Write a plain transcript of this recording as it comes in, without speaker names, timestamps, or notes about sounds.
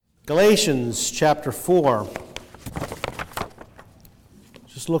Galatians chapter 4.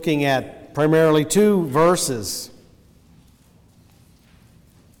 Just looking at primarily two verses.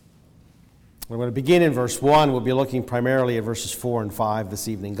 We're going to begin in verse 1. We'll be looking primarily at verses 4 and 5 this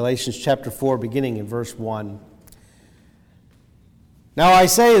evening. Galatians chapter 4, beginning in verse 1. Now I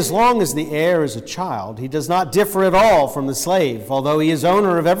say, as long as the heir is a child, he does not differ at all from the slave, although he is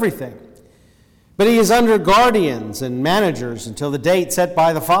owner of everything. But he is under guardians and managers until the date set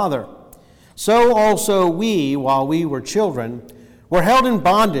by the father. So also we, while we were children, were held in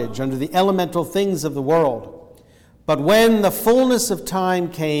bondage under the elemental things of the world. But when the fullness of time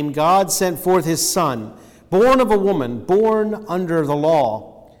came, God sent forth his Son, born of a woman, born under the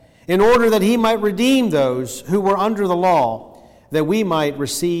law, in order that he might redeem those who were under the law, that we might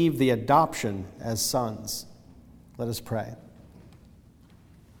receive the adoption as sons. Let us pray.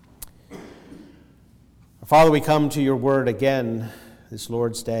 Father, we come to your word again this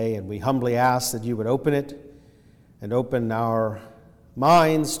Lord's Day, and we humbly ask that you would open it and open our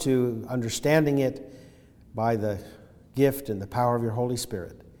minds to understanding it by the gift and the power of your Holy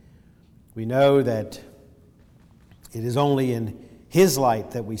Spirit. We know that it is only in his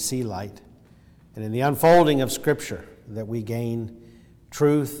light that we see light, and in the unfolding of Scripture that we gain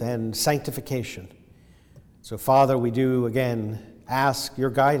truth and sanctification. So, Father, we do again ask your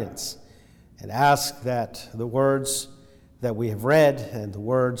guidance and ask that the words that we have read and the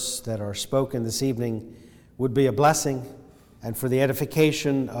words that are spoken this evening would be a blessing and for the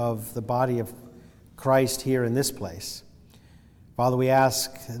edification of the body of Christ here in this place. Father, we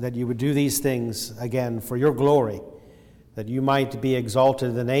ask that you would do these things again for your glory, that you might be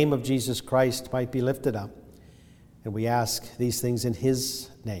exalted, the name of Jesus Christ might be lifted up. And we ask these things in his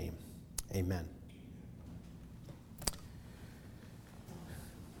name. Amen.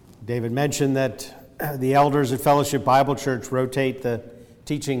 David mentioned that the elders at Fellowship Bible Church rotate the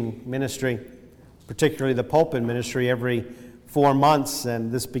teaching ministry, particularly the pulpit ministry, every 4 months,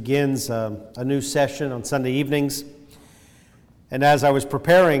 and this begins a new session on Sunday evenings. And as I was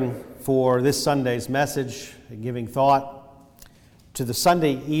preparing for this Sunday's message and giving thought to the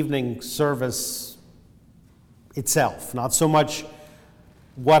Sunday evening service itself, not so much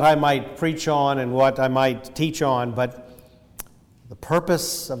what I might preach on and what I might teach on, but the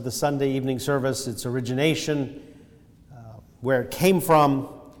purpose of the Sunday evening service, its origination, where it came from.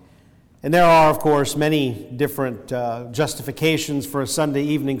 And there are, of course, many different justifications for a Sunday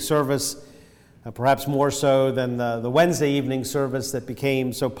evening service, perhaps more so than the Wednesday evening service that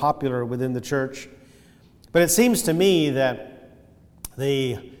became so popular within the church. But it seems to me that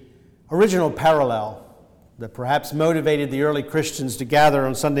the original parallel that perhaps motivated the early Christians to gather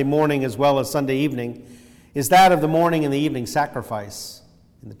on Sunday morning as well as Sunday evening is that of the morning and the evening sacrifice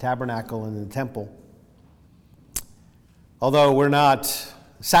in the tabernacle and in the temple. Although we're not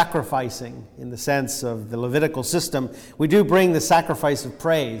sacrificing in the sense of the Levitical system, we do bring the sacrifice of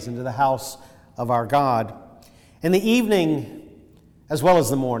praise into the house of our God. And the evening, as well as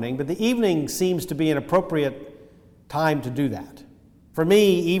the morning, but the evening seems to be an appropriate time to do that. For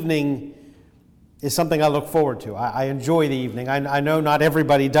me, evening is something I look forward to. I enjoy the evening. I know not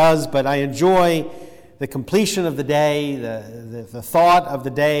everybody does, but I enjoy the completion of the day, the thought of the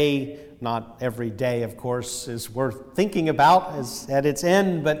day. Not every day, of course, is worth thinking about as at its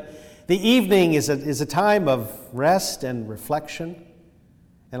end, but the evening is a time of rest and reflection.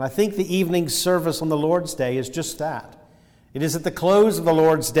 And I think the evening service on the Lord's Day is just that. It is at the close of the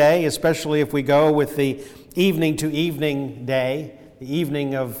Lord's Day, especially if we go with the evening to evening day, the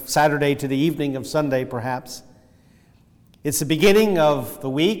evening of Saturday to the evening of Sunday, perhaps. It's the beginning of the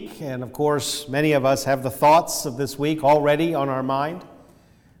week, and of course, many of us have the thoughts of this week already on our mind.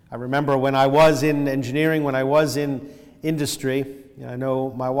 I remember when I was in engineering, when I was in industry, I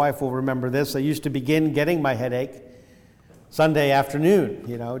know my wife will remember this, I used to begin getting my headache Sunday afternoon,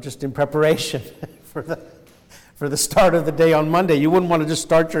 just in preparation for the start of the day on Monday. You wouldn't want to just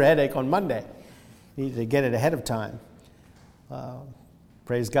start your headache on Monday. You need to get it ahead of time.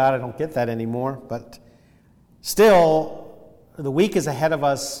 Praise God, I don't get that anymore, but still, the week is ahead of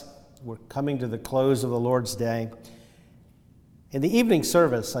us. We're coming to the close of the Lord's Day. And the evening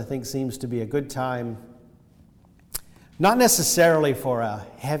service, I think, seems to be a good time, not necessarily for a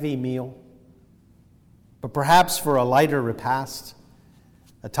heavy meal, but perhaps for a lighter repast,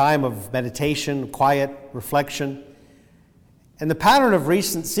 a time of meditation, quiet reflection. And the pattern of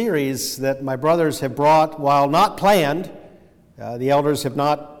recent series that my brothers have brought, while not planned, the elders have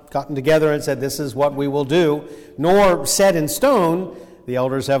not gotten together and said, this is what we will do, nor set in stone. The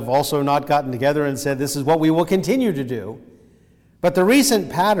elders have also not gotten together and said, this is what we will continue to do. But the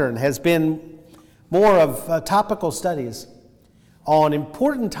recent pattern has been more of topical studies on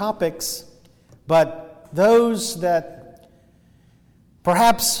important topics, but those that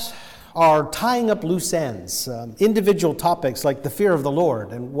perhaps are tying up loose ends, individual topics like the fear of the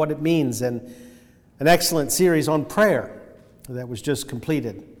Lord and what it means, and an excellent series on prayer that was just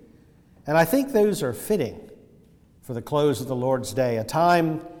completed. And I think those are fitting for the close of the Lord's Day, a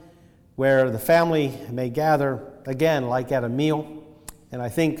time where the family may gather again like at a meal. And I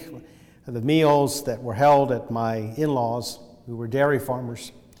think the meals that were held at my in-laws, who were dairy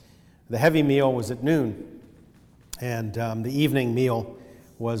farmers, the heavy meal was at noon, and the evening meal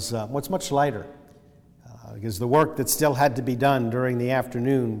was much lighter, because the work that still had to be done during the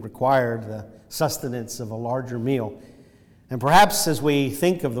afternoon required the sustenance of a larger meal. And perhaps as we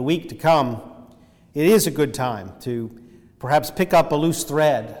think of the week to come, it is a good time to perhaps pick up a loose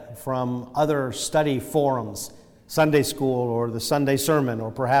thread from other study forums, Sunday school or the Sunday sermon,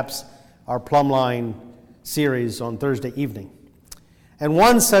 or perhaps our Plumline series on Thursday evening. And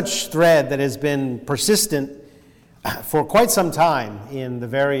one such thread that has been persistent for quite some time in the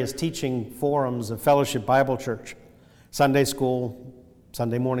various teaching forums of Fellowship Bible Church, Sunday school,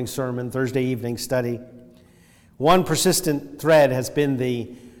 Sunday morning sermon, Thursday evening study. One persistent thread has been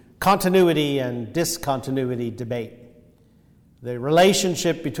the continuity and discontinuity debate, the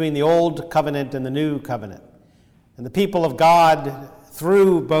relationship between the Old Covenant and the New Covenant, and the people of God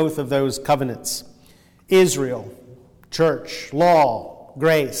through both of those covenants, Israel, church, law,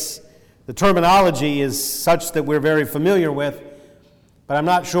 grace. The terminology is such that we're very familiar with, but I'm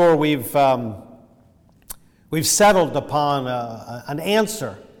not sure we've settled upon an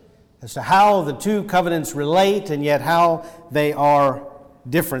answer as to how the two covenants relate and yet how they are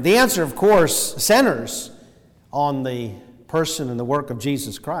different. The answer, of course, centers on the person and the work of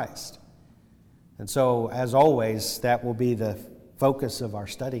Jesus Christ. And so, as always, that will be the focus of our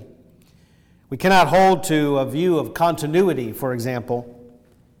study. We cannot hold to a view of continuity, for example,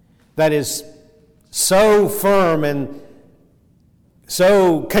 that is so firm and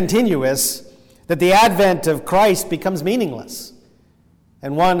so continuous that the advent of Christ becomes meaningless.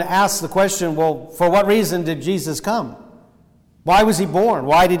 And one asks the question, well, for what reason did Jesus come? Why was he born?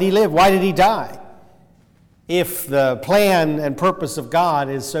 Why did he live? Why did he die? If the plan and purpose of God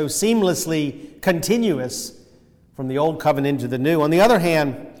is so seamlessly continuous from the Old Covenant to the New. On the other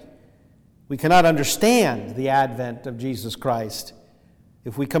hand, we cannot understand the advent of Jesus Christ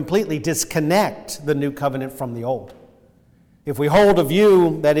if we completely disconnect the New Covenant from the Old. If we hold a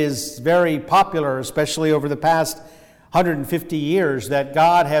view that is very popular, especially over the past 150 years, that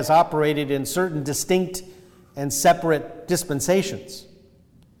God has operated in certain distinct and separate dispensations,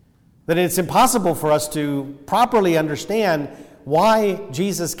 that it's impossible for us to properly understand why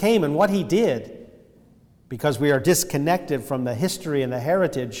Jesus came and what he did, because we are disconnected from the history and the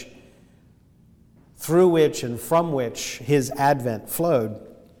heritage through which and from which his advent flowed.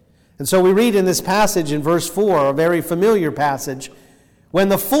 And so we read in this passage in verse 4, a very familiar passage, when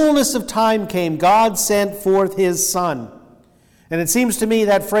the fullness of time came, God sent forth his Son. And it seems to me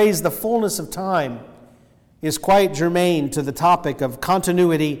that phrase, the fullness of time, is quite germane to the topic of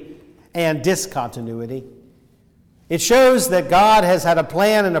continuity and discontinuity. It shows that God has had a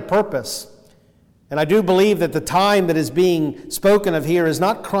plan and a purpose. And I do believe that the time that is being spoken of here is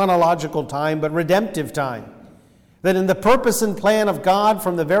not chronological time, but redemptive time. That in the purpose and plan of God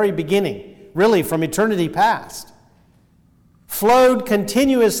from the very beginning, really from eternity past, flowed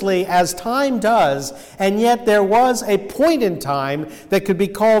continuously as time does, and yet there was a point in time that could be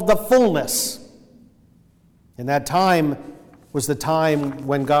called the fullness. And that time was the time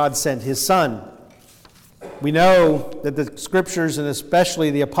when God sent his Son. We know that the Scriptures, and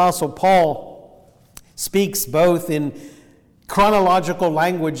especially the Apostle Paul, speaks both in chronological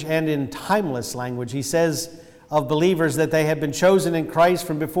language and in timeless language. He says of believers that they have been chosen in Christ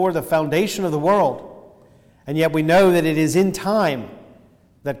from before the foundation of the world. And yet we know that it is in time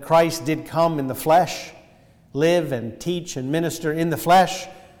that Christ did come in the flesh, live and teach and minister in the flesh,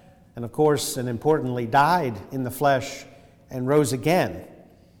 and of course, and importantly, died in the flesh and rose again.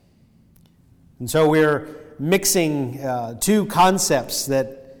 And so we're mixing two concepts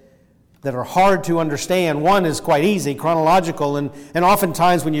that are hard to understand. One is quite easy, chronological, and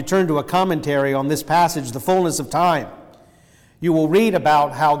oftentimes when you turn to a commentary on this passage, the fullness of time, you will read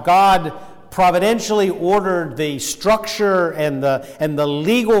about how God providentially ordered the structure and the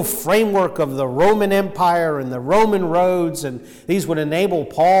legal framework of the Roman Empire and the Roman roads, and these would enable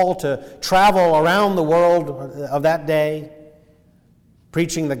Paul to travel around the world of that day,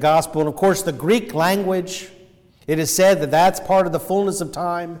 preaching the gospel. And of course, the Greek language, it is said that that's part of the fullness of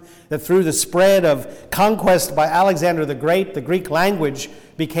time, that through the spread of conquest by Alexander the Great, the Greek language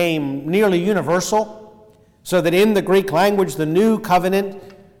became nearly universal. so that in the Greek language the new covenant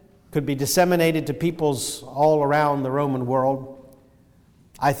could be disseminated to peoples all around the Roman world.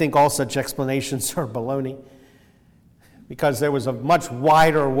 I think all such explanations are baloney, because there was a much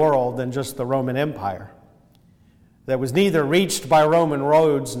wider world than just the Roman Empire that was neither reached by Roman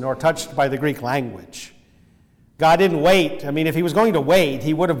roads nor touched by the Greek language. God didn't wait. I mean, if he was going to wait,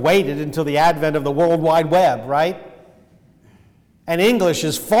 he would have waited until the advent of the World Wide Web, right? And English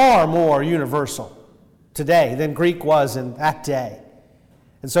is far more universal today than Greek was in that day.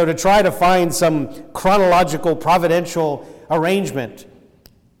 And so to try to find some chronological, providential arrangement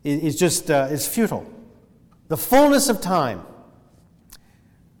is just is futile. The fullness of time.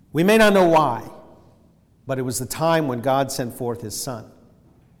 We may not know why, but it was the time when God sent forth his Son.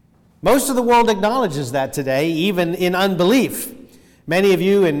 Most of the world acknowledges that today, even in unbelief. Many of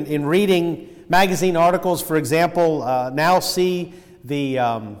you in reading magazine articles, for example, now see the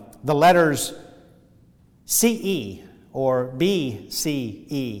letters CE or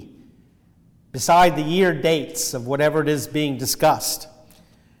BCE beside the year dates of whatever it is being discussed.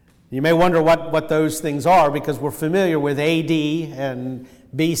 You may wonder what those things are, because we're familiar with AD and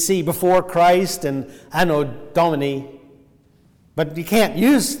BC, before Christ, and Anno Domini. But you can't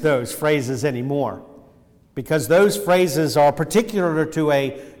use those phrases anymore, because those phrases are particular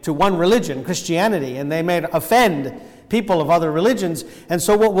to one religion, Christianity, and they may offend people of other religions. And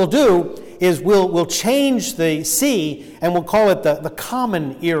so what we'll do is we'll change the C and we'll call it the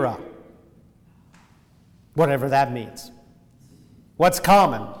common era, whatever that means. What's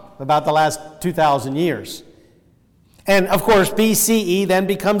common about the last 2,000 years? And of course, BCE then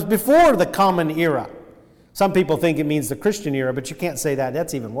becomes before the common era. Some people think it means the Christian era, but you can't say that.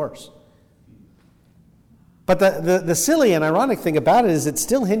 That's even worse. But the silly and ironic thing about it is it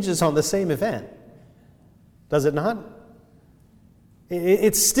still hinges on the same event. Does it not?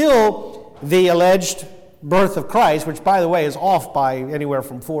 It's still the alleged birth of Christ, which, by the way, is off by anywhere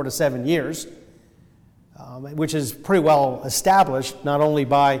from 4 to 7 years, which is pretty well established, not only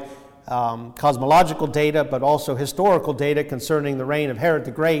by cosmological data, but also historical data concerning the reign of Herod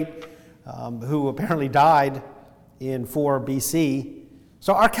the Great, who apparently died in 4 BC.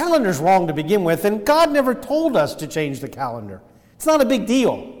 So our calendar's wrong to begin with, and God never told us to change the calendar. It's not a big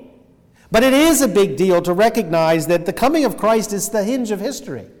deal. But it is a big deal to recognize that the coming of Christ is the hinge of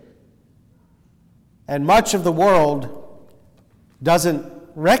history. And much of the world doesn't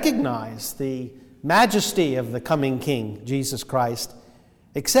recognize the majesty of the coming King, Jesus Christ,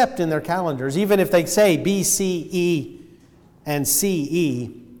 except in their calendars. Even if they say BCE and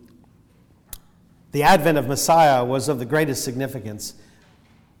CE, the advent of Messiah was of the greatest significance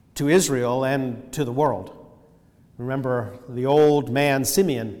to Israel and to the world. Remember the old man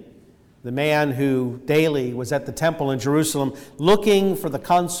Simeon, the man who daily was at the temple in Jerusalem looking for the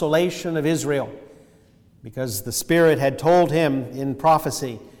consolation of Israel, because the Spirit had told him in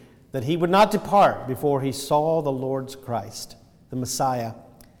prophecy that he would not depart before he saw the Lord's Christ, the Messiah.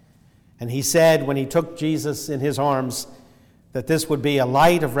 And he said, when he took Jesus in his arms, that this would be a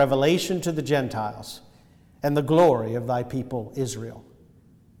light of revelation to the Gentiles and the glory of thy people Israel.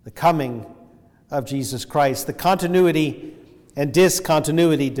 The coming of Jesus Christ. The continuity and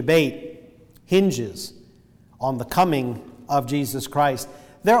discontinuity debate hinges on the coming of Jesus Christ.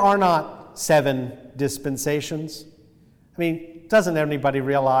 There are not 7 dispensations. I mean, doesn't anybody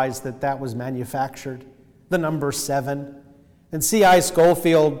realize that that was manufactured? The number 7. And C.I.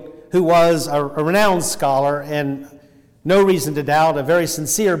 Schofield, who was a renowned scholar and no reason to doubt a very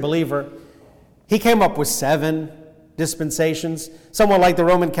sincere believer, he came up with 7 dispensations. Someone like the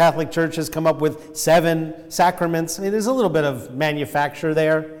Roman Catholic Church has come up with 7 sacraments. I mean, there's a little bit of manufacture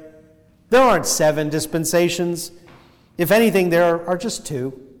there. There aren't 7 dispensations. If anything, there are just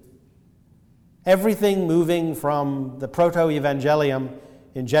 2. Everything moving from the proto-evangelium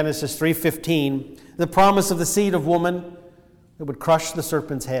in Genesis 3:15, the promise of the seed of woman that would crush the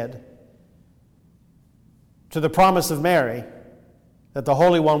serpent's head, to the promise of Mary that the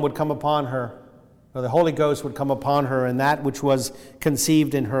Holy One would come upon her, or the Holy Ghost would come upon her, and that which was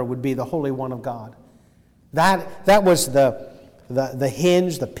conceived in her would be the Holy One of God. That was the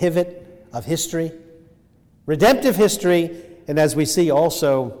hinge, the pivot of history, redemptive history, and as we see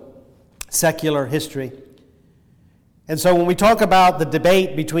also secular history. And so when we talk about the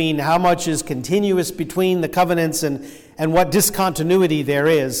debate between how much is continuous between the covenants and what discontinuity there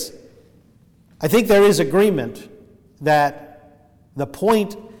is, I think there is agreement that the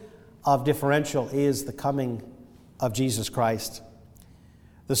point of differential is the coming of Jesus Christ.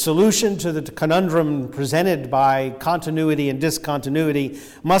 The solution to the conundrum presented by continuity and discontinuity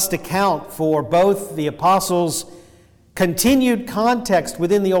must account for both the apostles' continued context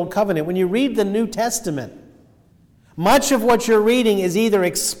within the Old Covenant. When you read the New Testament, much of what you're reading is either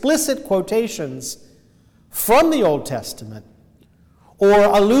explicit quotations from the Old Testament or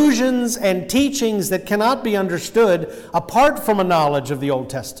allusions and teachings that cannot be understood apart from a knowledge of the Old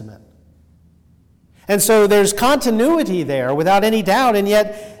Testament. And so there's continuity there without any doubt, and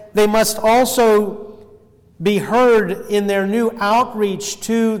yet they must also be heard in their new outreach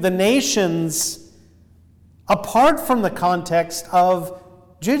to the nations apart from the context of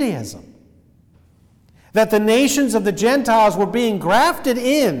Judaism. That the nations of the Gentiles were being grafted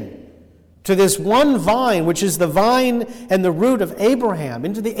in to this one vine, which is the vine and the root of Abraham,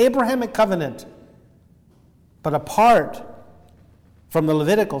 into the Abrahamic covenant, but apart from the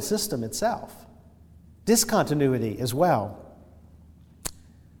Levitical system itself. Discontinuity as well.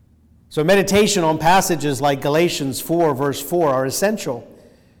 So meditation on passages like Galatians 4, verse 4 are essential.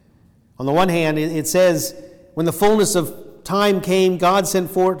 On the one hand, it says, when the fullness of time came, God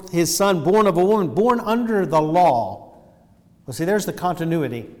sent forth his Son, born of a woman, born under the law. Well, see, there's the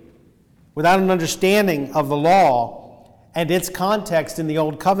continuity. Without an understanding of the law and its context in the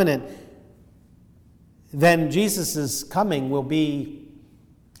Old Covenant, then Jesus' coming will be,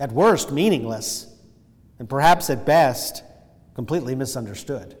 at worst, meaningless, and perhaps at best, completely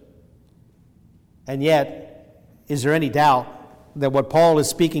misunderstood. And yet, is there any doubt that what Paul is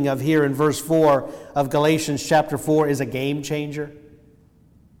speaking of here in verse 4 of Galatians chapter 4 is a game changer?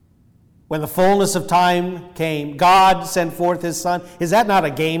 When the fullness of time came, God sent forth his Son. Is that not a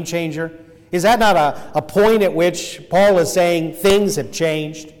game changer? Is that not a point at which Paul is saying things have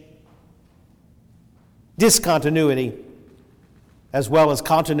changed? Discontinuity as well as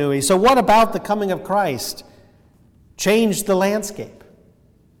continuity. So what about the coming of Christ changed the landscape?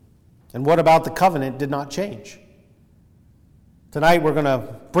 And what about the covenant did not change? Tonight we're going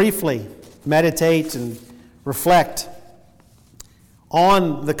to briefly meditate and reflect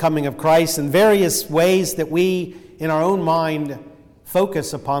on the coming of Christ in various ways that we, in our own mind,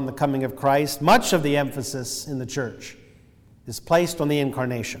 focus upon the coming of Christ. Much of the emphasis in the church is placed on the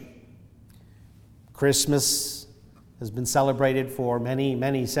incarnation. Christmas has been celebrated for many,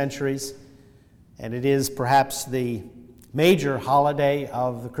 many centuries, and it is perhaps the major holiday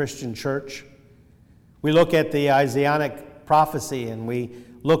of the Christian church. We look at the Isaianic prophecy and we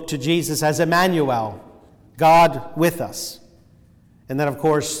look to Jesus as Emmanuel, God with us. And then, of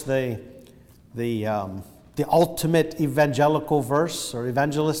course, the ultimate evangelical verse or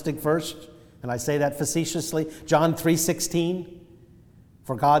evangelistic verse, and I say that facetiously, John 3:16,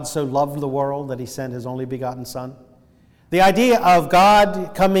 for God so loved the world that he sent his only begotten Son. The idea of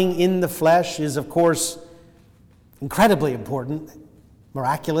God coming in the flesh is, of course, incredibly important,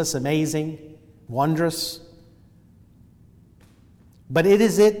 miraculous, amazing, wondrous. But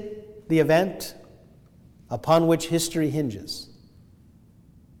is it the event upon which history hinges?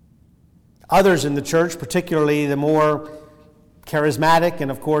 Others in the church, particularly the more charismatic and,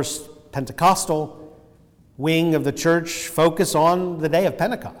 of course, Pentecostal wing of the church, focus on the day of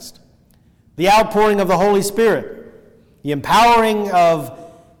Pentecost. The outpouring of the Holy Spirit, the empowering of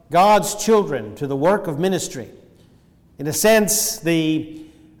God's children to the work of ministry. In a sense, the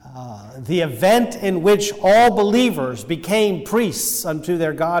event in which all believers became priests unto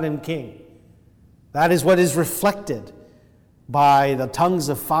their God and King. That is what is reflected by the tongues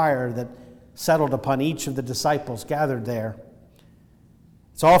of fire that settled upon each of the disciples gathered there.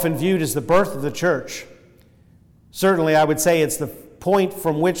 It's often viewed as the birth of the church. Certainly, I would say it's the point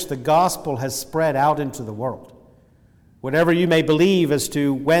from which the gospel has spread out into the world. Whatever you may believe as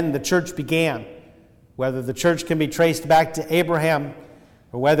to when the church began, whether the church can be traced back to Abraham,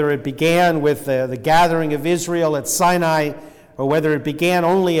 or whether it began with the gathering of Israel at Sinai, or whether it began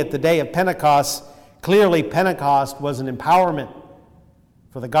only at the day of Pentecost, clearly Pentecost was an empowerment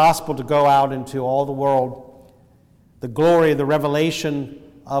for the gospel to go out into all the world, the glory, the revelation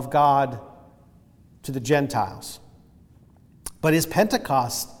of God to the Gentiles. But is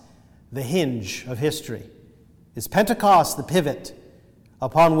Pentecost the hinge of history? Is Pentecost the pivot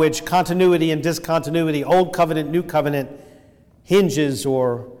upon which continuity and discontinuity, Old Covenant, New Covenant, hinges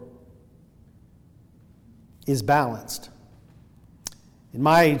or is balanced? In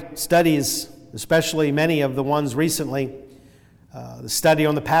my studies, especially many of the ones recently, the study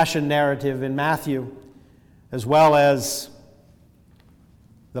on the Passion narrative in Matthew, as well as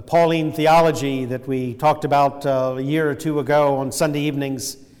the Pauline theology that we talked about a year or two ago on Sunday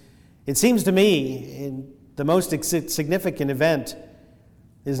evenings, it seems to me the most significant event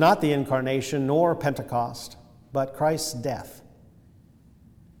is not the incarnation nor Pentecost, but Christ's death.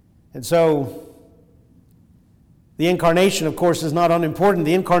 And so the incarnation, of course, is not unimportant.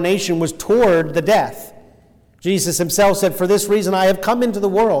 The incarnation was toward the death. Jesus himself said, "For this reason I have come into the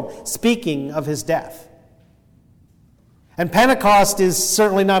world," speaking of his death. And Pentecost is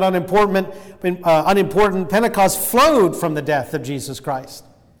certainly not unimportant. Pentecost flowed from the death of Jesus Christ.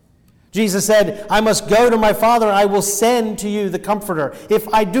 Jesus said, I must go to my Father, I will send to you the Comforter. If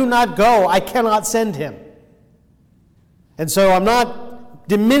I do not go, I cannot send him. And so I'm not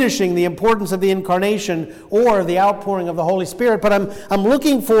diminishing the importance of the incarnation or the outpouring of the Holy Spirit, but I'm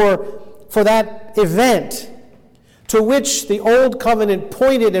looking for that event to which the old covenant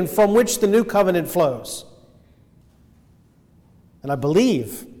pointed and from which the new covenant flows. And I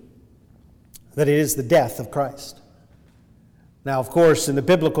believe that it is the death of Christ. Now, of course, in the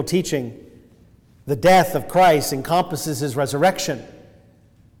biblical teaching, the death of Christ encompasses his resurrection.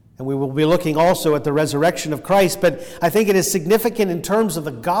 And we will be looking also at the resurrection of Christ. But I think it is significant in terms of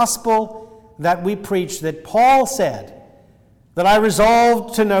the gospel that we preach that Paul said, that I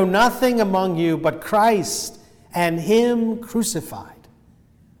resolved to know nothing among you but Christ and him crucified.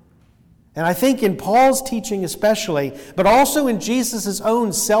 And I think in Paul's teaching especially, but also in Jesus'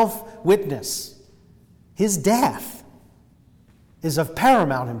 own self-witness, his death is of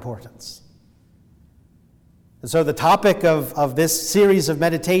paramount importance. And so the topic of this series of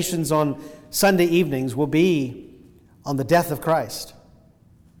meditations on Sunday evenings will be on the death of Christ.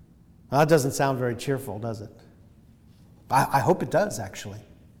 Now, that doesn't sound very cheerful, does it? I hope it does, actually.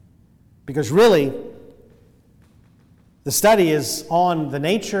 Because really, the study is on the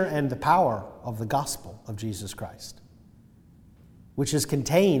nature and the power of the gospel of Jesus Christ, which is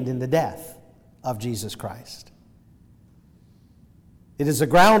contained in the death of Jesus Christ. It is a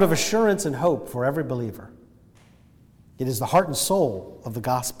ground of assurance and hope for every believer. It is the heart and soul of the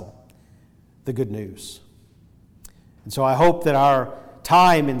gospel, the good news. And so I hope that our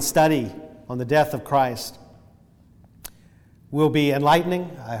time in study on the death of Christ will be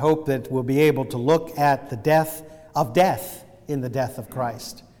enlightening. I hope that we'll be able to look at the death in the death of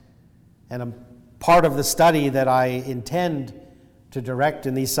Christ. And a part of the study that I intend to direct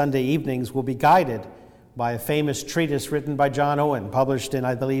in these Sunday evenings will be guided by a famous treatise written by John Owen, published in,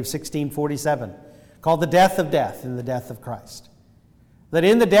 I believe, 1647, called The Death of Death in the Death of Christ. That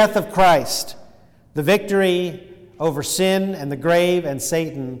in the death of Christ, the victory over sin and the grave and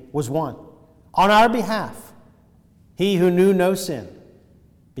Satan was won. On our behalf, he who knew no sin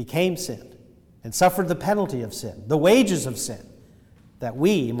became sin and suffered the penalty of sin, the wages of sin, that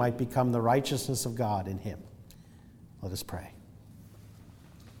we might become the righteousness of God in him. Let us pray.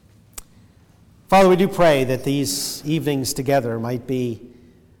 Father, we do pray that these evenings together might be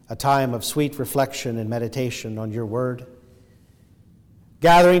a time of sweet reflection and meditation on your word,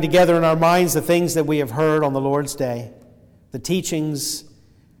 gathering together in our minds the things that we have heard on the Lord's Day, the teachings,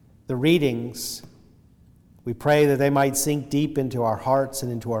 the readings. We pray that they might sink deep into our hearts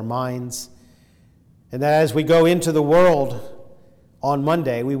and into our minds, and that as we go into the world on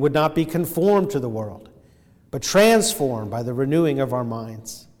Monday, we would not be conformed to the world, but transformed by the renewing of our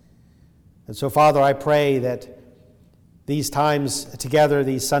minds. And so, Father, I pray that these times together,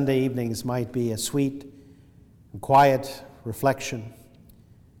 these Sunday evenings, might be a sweet and quiet reflection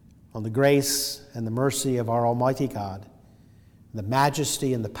on the grace and the mercy of our Almighty God, the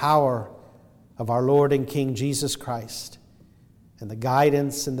majesty and the power of our Lord and King Jesus Christ, and the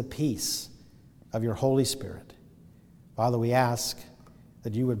guidance and the peace of your Holy Spirit. Father, we ask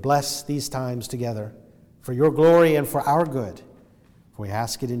that you would bless these times together for your glory and for our good. For we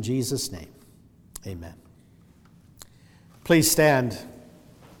ask it in Jesus' name. Amen. Please stand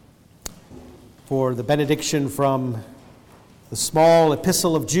for the benediction from the small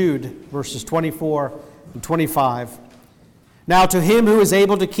epistle of Jude, verses 24 and 25. Now to him who is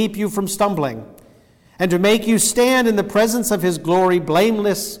able to keep you from stumbling and to make you stand in the presence of his glory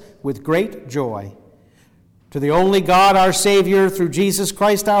blameless with great joy, to the only God, our Savior, through Jesus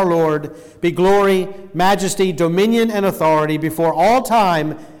Christ our Lord, be glory, majesty, dominion, and authority before all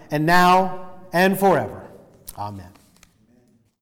time, and now and forever. Amen.